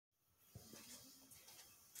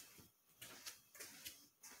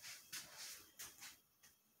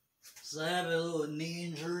So I have a little knee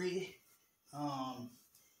injury. I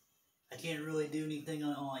can't really do anything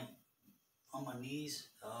on my knees.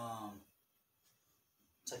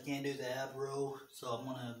 So I can't do the ab row. So I'm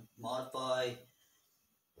gonna modify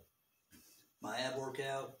my ab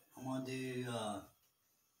workout. I'm gonna do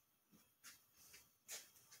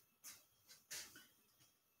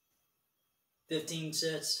 15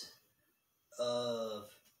 sets of,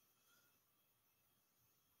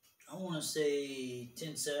 I want to say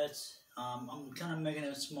 10 sets. I'm kind of making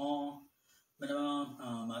it small, minimum.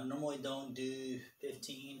 I normally don't do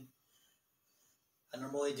 15. I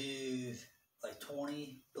normally do like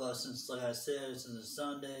 20, but since, like I said, since it's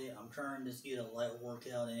Sunday, I'm trying to just get a light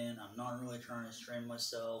workout in. I'm not really trying to strain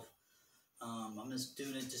myself. I'm just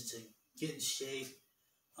doing it just to get in shape,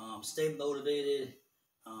 stay motivated,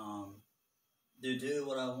 do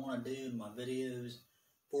what I want to do in my videos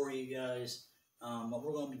for you guys. What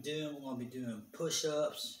we're going to be doing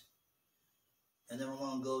push-ups, and then we're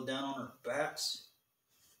going to go down on our backs,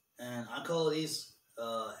 and I call these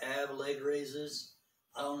ab leg raises.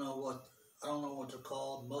 I don't know what they're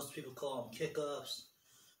called. Most people call them kick-ups,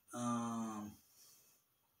 but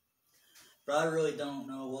I really don't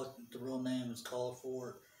know what the real name is called for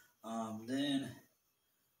it. Then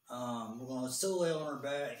we're going to still lay on our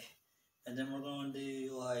back, and then we're going to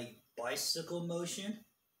do like bicycle motion,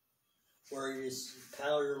 where you just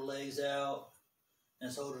paddle your legs out and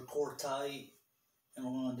just hold your core tight, and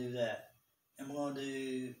we're going to do that. And we're going to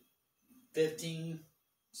do 15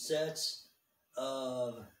 sets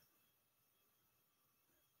of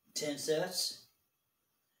 10 sets.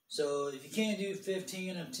 So if you can't do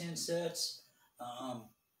 15 of 10 sets,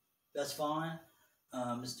 that's fine.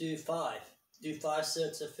 Let's do 5. Do 5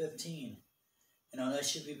 sets of 15. You know, that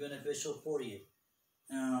should be beneficial for you.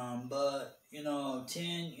 But,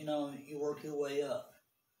 10, you work your way up.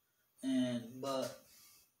 But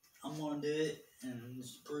I'm going to do it, and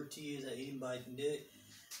just prove to you that anybody can do it.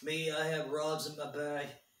 Me, I have rods in my back.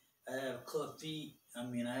 I have club feet. I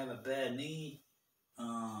have a bad knee.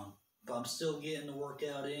 But I'm still getting the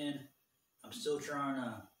workout in. I'm still trying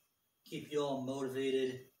to keep you all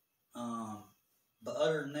motivated. But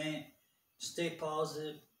other than that, stay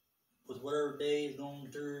positive with whatever day you're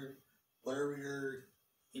going through, whatever your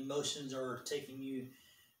emotions are taking you.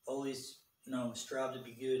 Always, strive to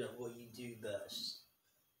be good at what you do best.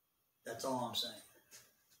 That's all I'm saying.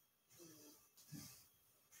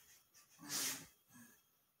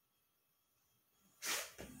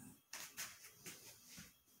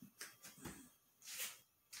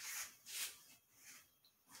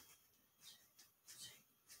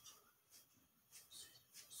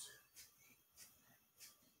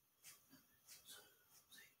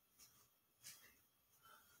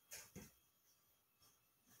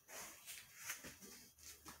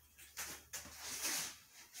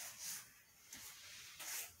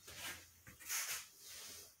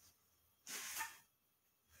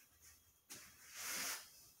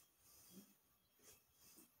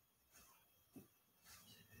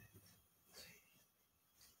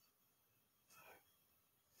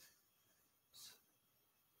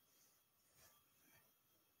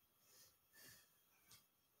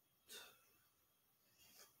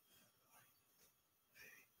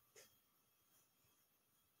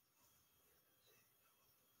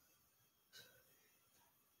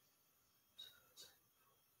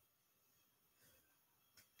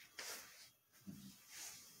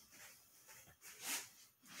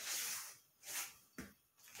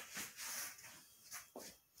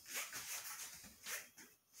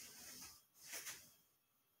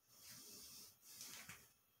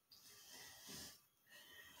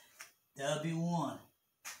 That'll be 1.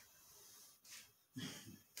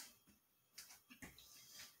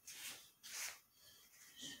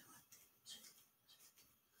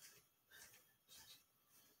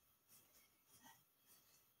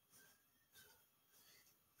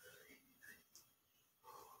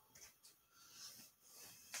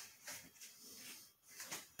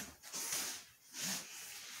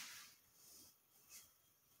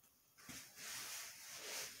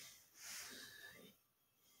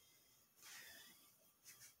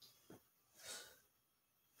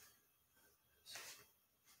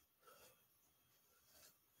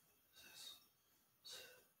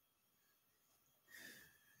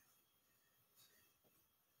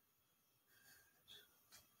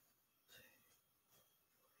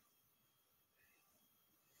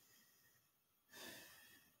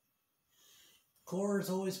 Core has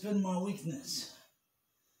always been my weakness.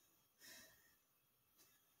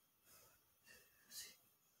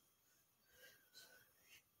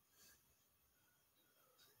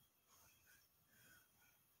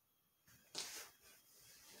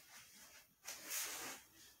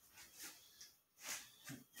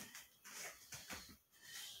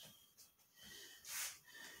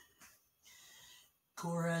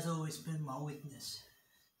 Core has always been my weakness.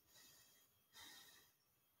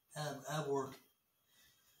 At work.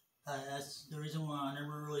 That's the reason why I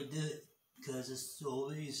never really did it, because it's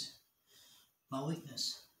always my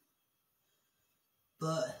weakness.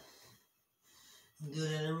 But I'm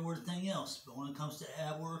good at everything else. But when it comes to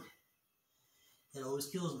ab work, it always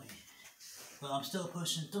kills me. But I'm still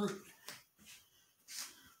pushing through.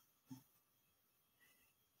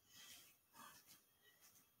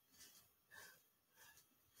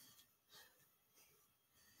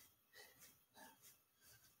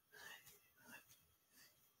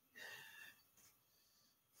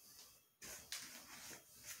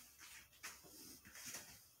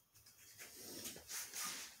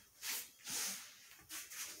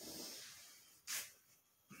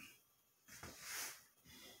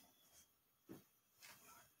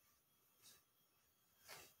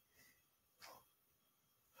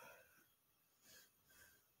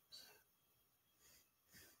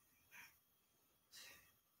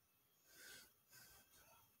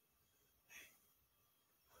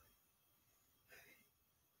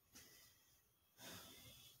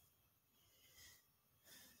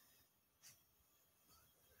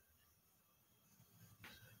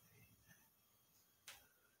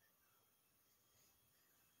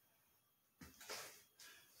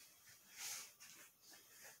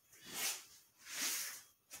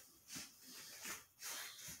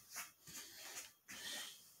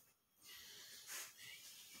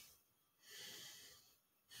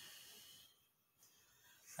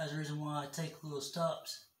 That's the reason why I take little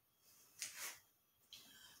stops.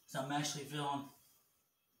 So I'm actually feeling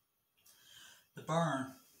the burn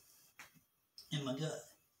in my gut.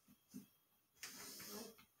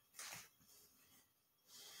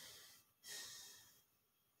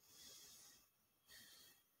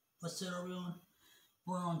 What set are we on?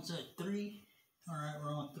 We're on set 3. Alright,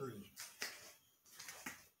 we're on 3.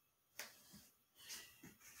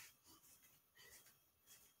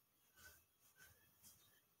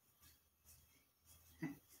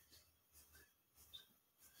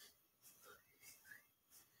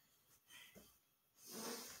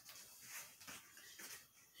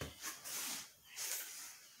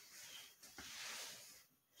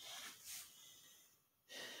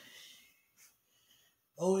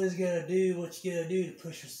 Always gotta do what you gotta do to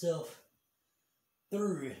push yourself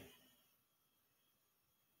through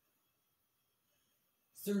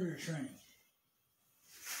your training.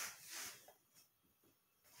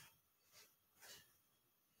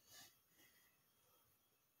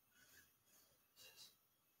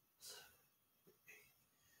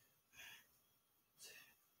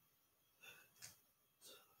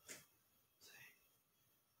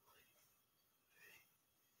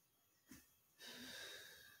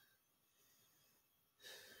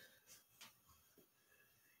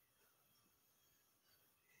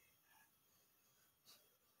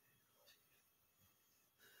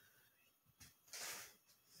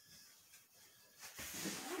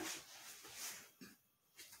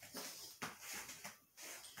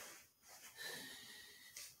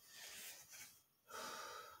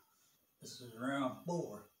 This is round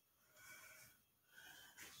 4.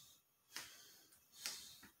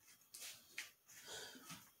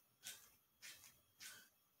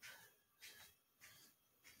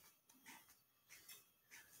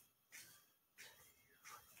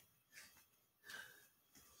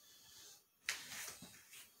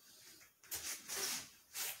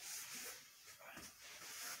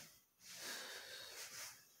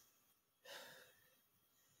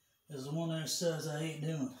 There's the one that says I hate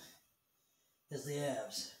doing. Is the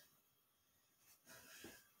abs.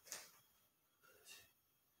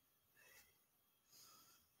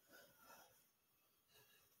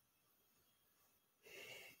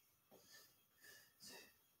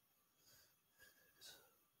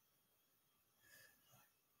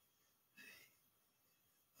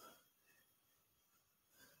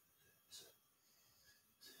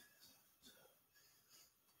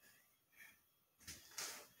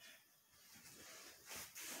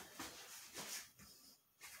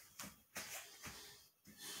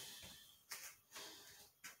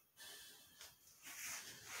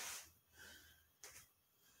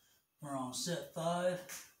 We're on set 5.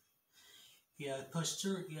 You gotta push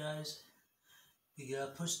through it, guys. You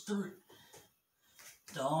gotta push through it.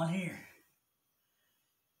 It's all in here.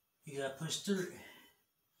 You gotta push through it.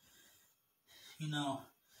 You know,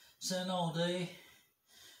 sitting all day,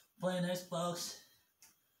 playing Xbox,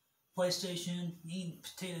 PlayStation, eating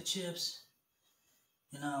potato chips,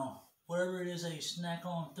 you know, whatever it is that you snack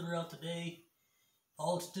on throughout the day,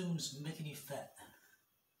 all it's doing is making you fat.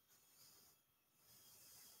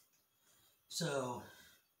 So,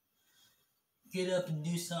 Get up and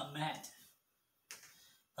do something active,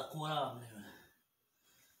 like what I'm doing.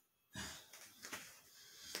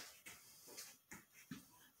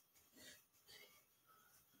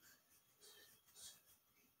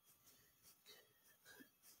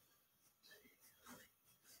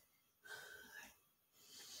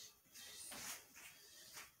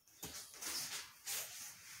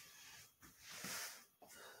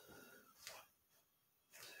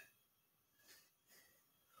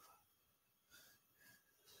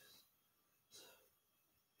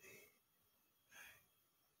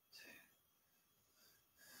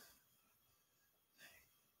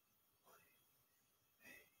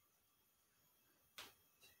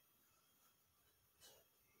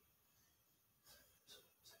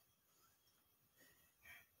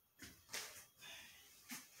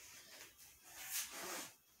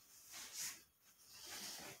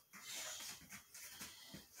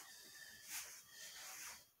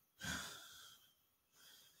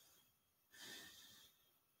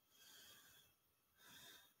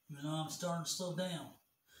 Even though I'm starting to slow down,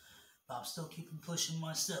 but I'm still keeping pushing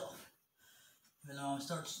myself. Even though I'm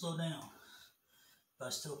starting to slow down, but I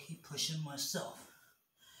still keep pushing myself.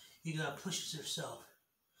 You gotta push yourself.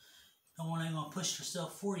 No one ain't gonna push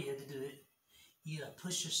yourself for you to do it. You gotta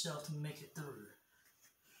push yourself to make it through.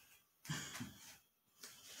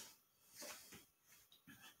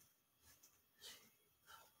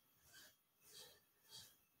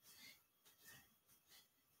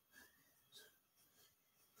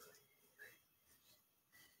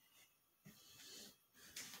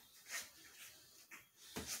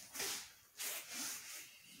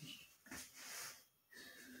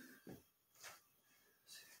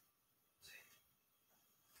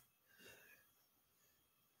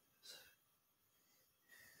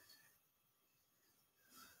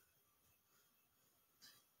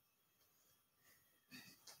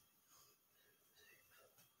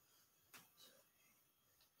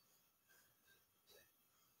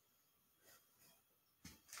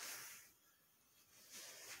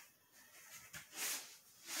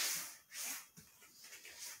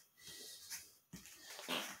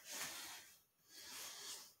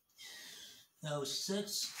 That was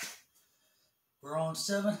 6. We're on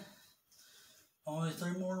 7. Only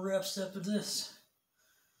 3 more reps after this.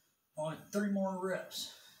 Only 3 more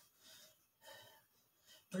reps.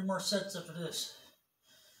 3 more sets after this.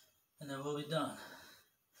 And then we'll be done.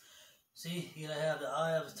 See, you gotta have the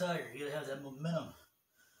eye of the tiger. You gotta have that momentum.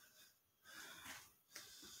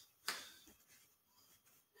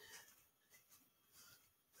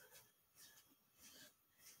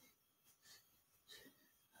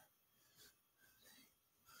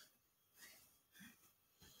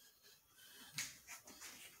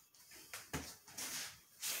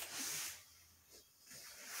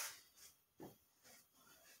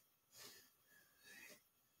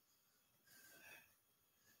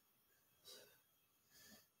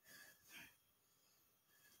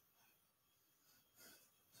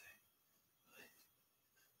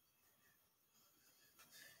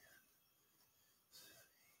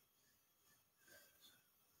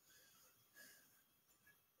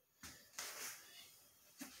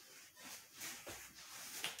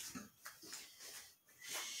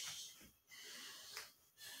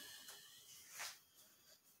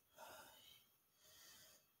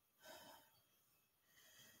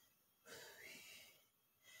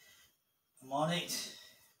 I'm on 8.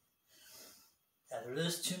 After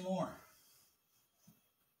this, 2 more.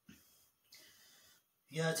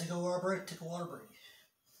 You gotta take a water break, take a water break.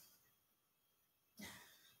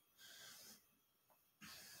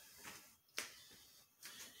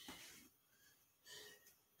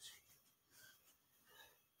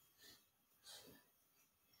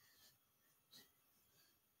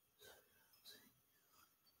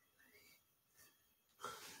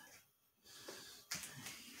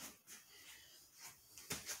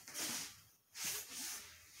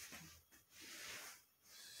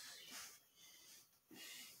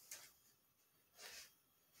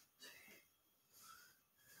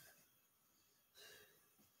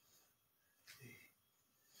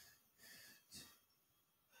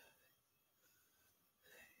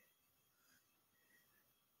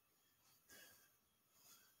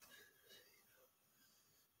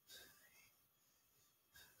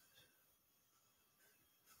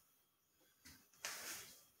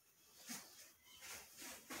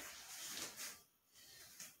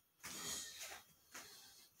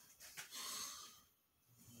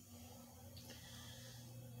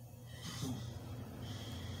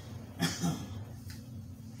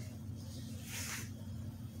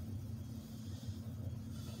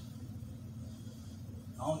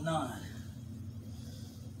 On 9.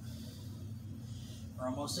 We're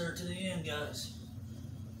almost there to the end, guys.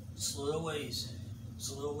 Just a little ways.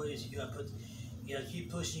 Just a little ways. You gotta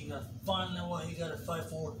keep pushing. You gotta find that what you gotta fight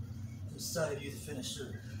for inside of you to finish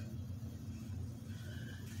through.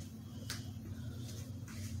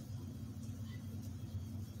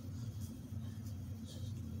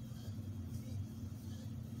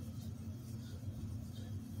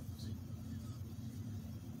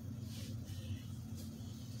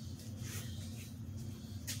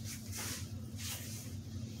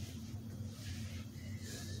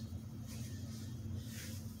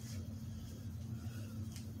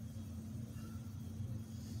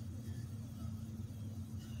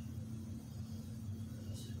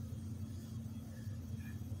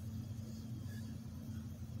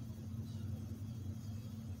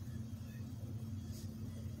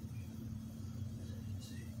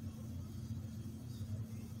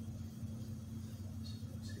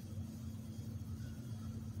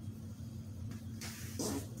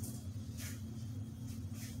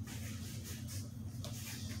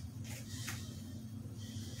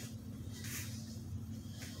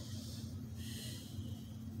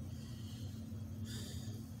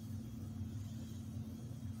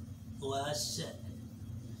 Last set.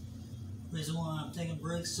 Reason why I'm taking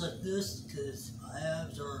breaks like this is because my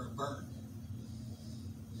abs are burnt.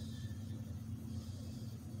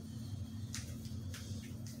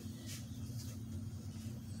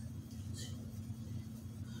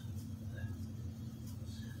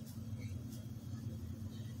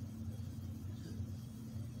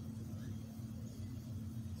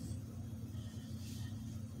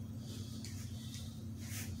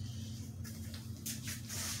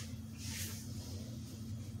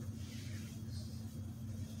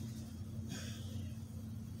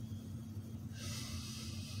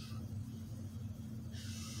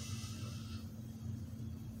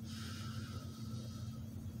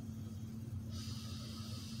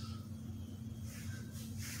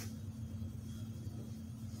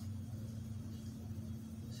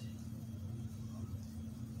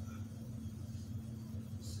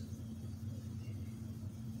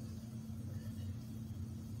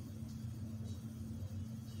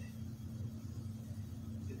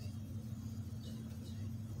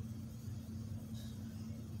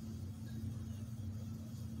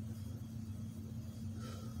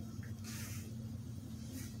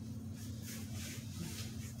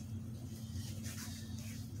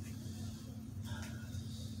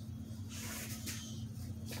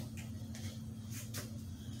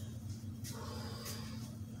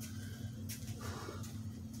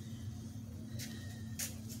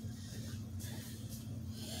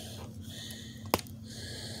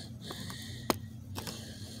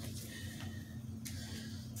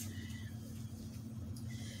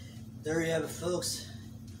 There you have it, folks.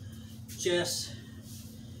 Chest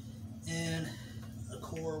and a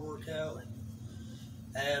core workout,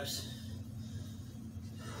 abs.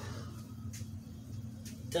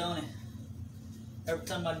 I'm telling you, every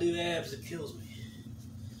time I do abs, it kills me.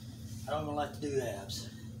 I don't even like to do abs,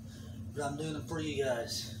 but I'm doing them for you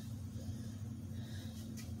guys.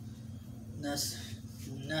 And that's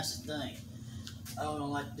the thing. I don't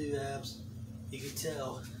like to do abs. You can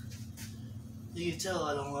tell. You can tell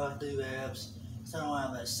I don't like to do abs, because I don't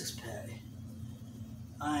have that six pack.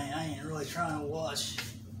 I ain't really trying to watch.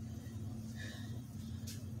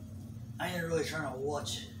 I ain't really trying to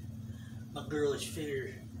watch my girlish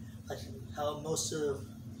figure, like how most of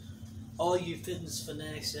all you fitness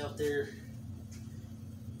fanatics out there,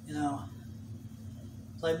 you know,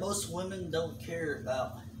 like most women don't care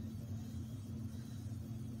about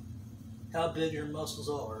how big your muscles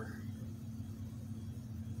are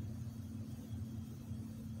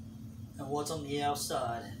and what's on the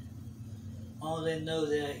outside. All they know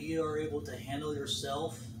that you are able to handle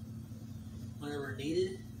yourself whenever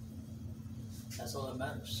needed. That's all that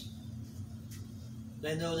matters.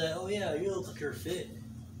 They know that, oh yeah, you look like you're fit.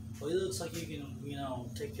 Well, it looks like you can, you know,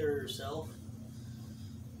 take care of yourself.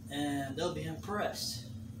 And they'll be impressed.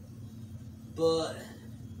 But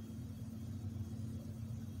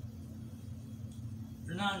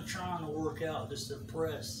you're not trying to work out just to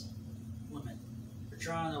impress women. You're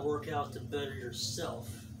trying to work out to better yourself.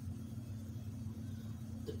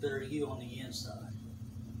 To better you on the inside.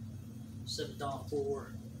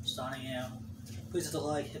 7.4, signing out. Please hit the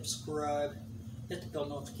like, hit subscribe, hit the bell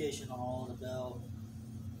notification on all the bell,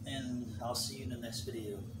 and I'll see you in the next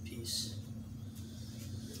video. Peace.